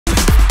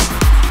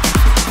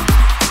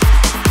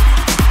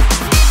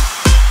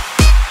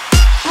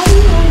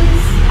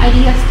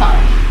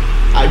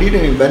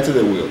reinvented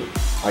the wheel.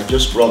 I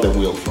just brought the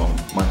wheel from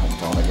my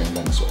hometown again,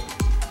 Venezuela.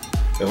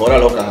 The Hora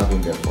Loca have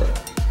been there forever.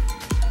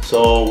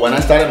 So when I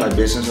started my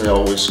business, I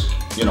always,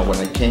 when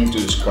I came to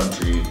this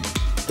country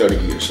 30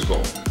 years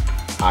ago,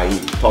 I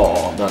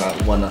thought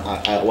that when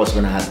I was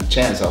gonna have the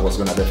chance, I was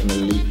gonna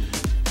definitely,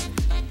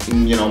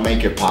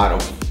 make it part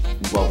of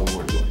what we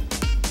were doing.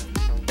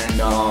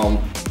 And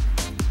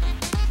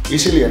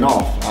easily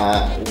enough,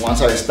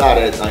 once I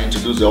started, I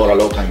introduced the Hora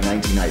Loca in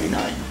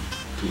 1999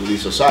 to the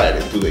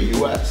society, to the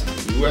US.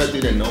 The US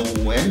didn't know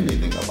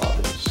anything about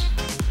this.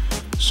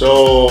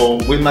 So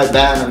with my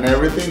band and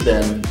everything,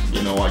 then,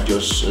 I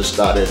just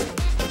started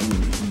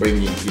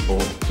bringing people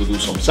to do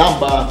some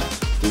samba,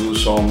 to do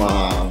some,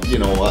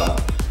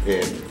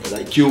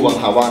 like Cuban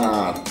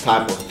Havana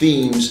type of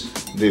themes,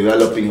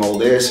 developing all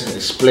this,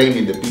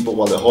 explaining to people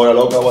what the Hora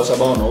Loca was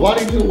about.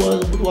 Nobody knew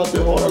what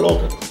the Hora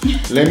Loca.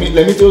 Let me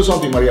tell you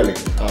something, Mariali.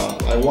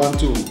 I want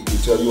to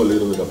tell you a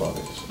little bit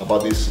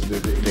about this,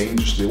 the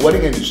industry, the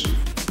wedding industry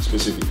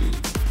specifically.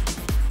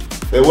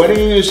 The wedding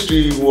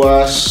industry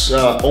was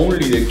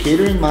only the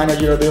catering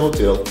manager at the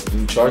hotel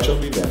in charge of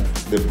the event,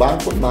 the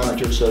banquet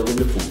manager serving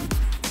the food.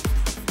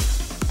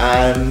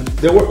 And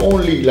there were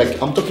only,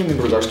 I'm talking in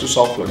regards to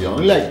South Florida,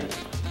 only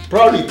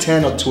probably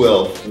 10 or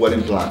 12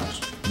 wedding planners.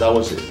 That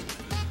was it.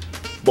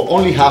 But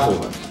only half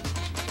of them,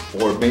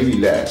 or maybe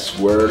less,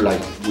 were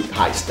with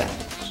high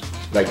standards.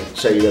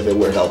 Say that they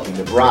were helping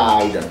the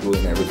bride and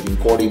doing everything,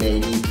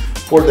 coordinating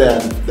for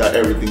them that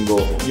everything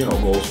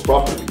goes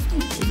properly,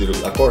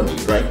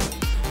 accordingly, right?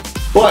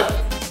 But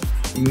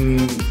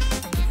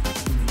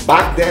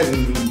back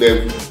then,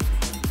 the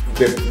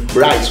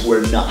brides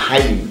were not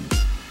hiding.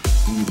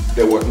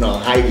 They were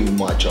not hiding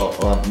much of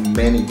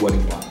many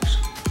wedding planners.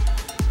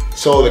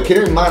 So the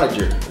catering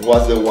manager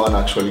was the one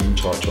actually in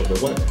charge of the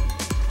wedding.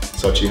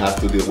 So she had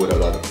to deal with a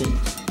lot of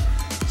things.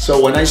 So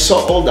when I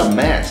saw all the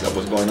mess that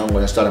was going on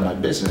when I started my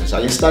business,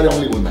 I started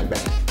only with my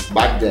band.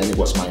 Back then it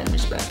was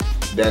Miami's band.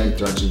 Then it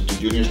turns into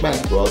Junior's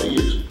band throughout the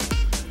years.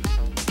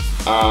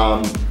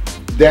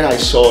 Then I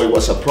saw it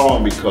was a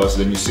problem because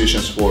the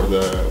musicians for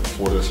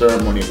the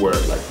ceremony were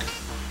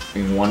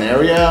in one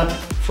area,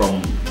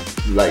 from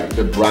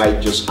the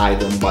bride just hide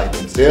them by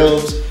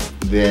themselves,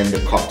 then the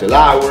cocktail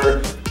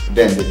hour,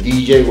 then the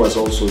DJ was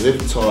also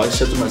different. So I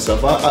said to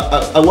myself,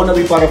 I want to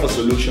be part of a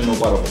solution, not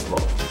part of a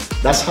problem.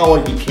 That's how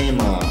I became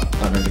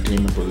an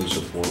entertainment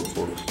producer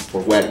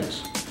for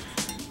weddings.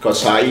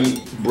 Because I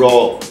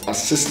brought a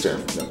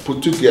system that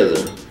put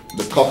together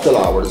the cocktail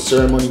hour, the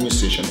ceremony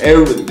musician,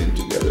 everything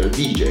together, the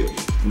DJ,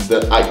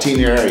 the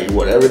itinerary,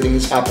 where everything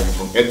is happening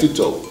from head to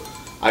toe.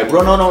 I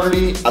brought not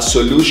only a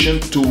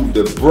solution to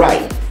the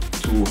bride,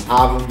 to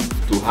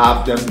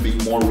have them be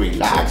more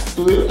relaxed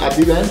at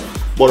the event,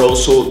 but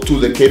also to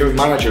the catering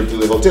manager, to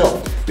the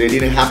hotel. They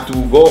didn't have to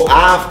go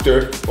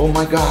after, oh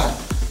my God,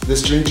 the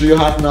string trio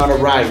had not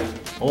arrived.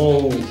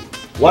 Oh,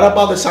 what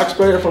about the sax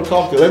player for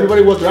cocktail?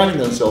 Everybody was driving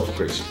themselves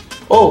crazy.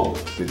 Oh,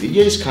 the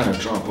DJ is kind of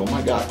drunk, oh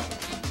my God.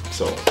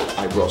 So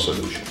I brought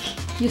solutions.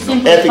 You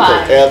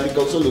simplify.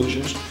 Ethical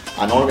solutions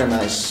and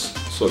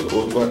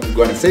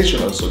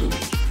organizational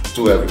solutions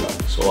to everybody.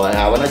 So I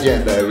have an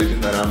agenda,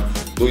 everything that I'm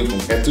doing from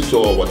head to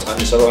toe, what time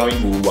is arriving,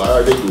 who, what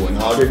are they doing,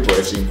 how they're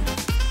dressing.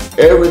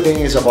 Everything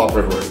is about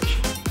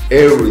preparation.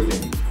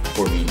 Everything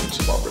for me is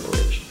about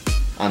preparation.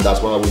 And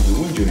that's what we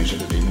do in Junior's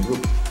Entertainment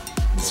Group.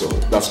 So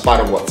that's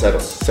part of what set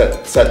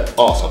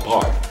us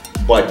apart.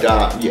 But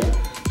yeah,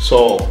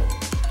 so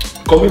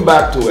coming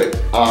back to it,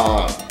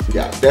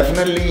 yeah,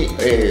 definitely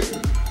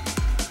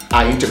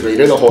I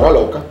integrated the Hora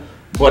Loca,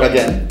 but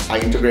again, I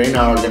integrated in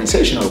an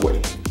organizational way.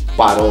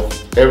 Part of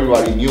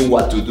everybody knew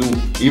what to do,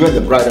 even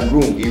the bride and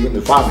groom, even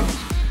the families.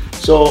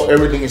 So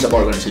everything is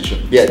about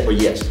organization. Yeah, but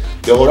yes,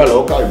 the Hora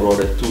Loca, I brought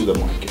it to the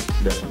market.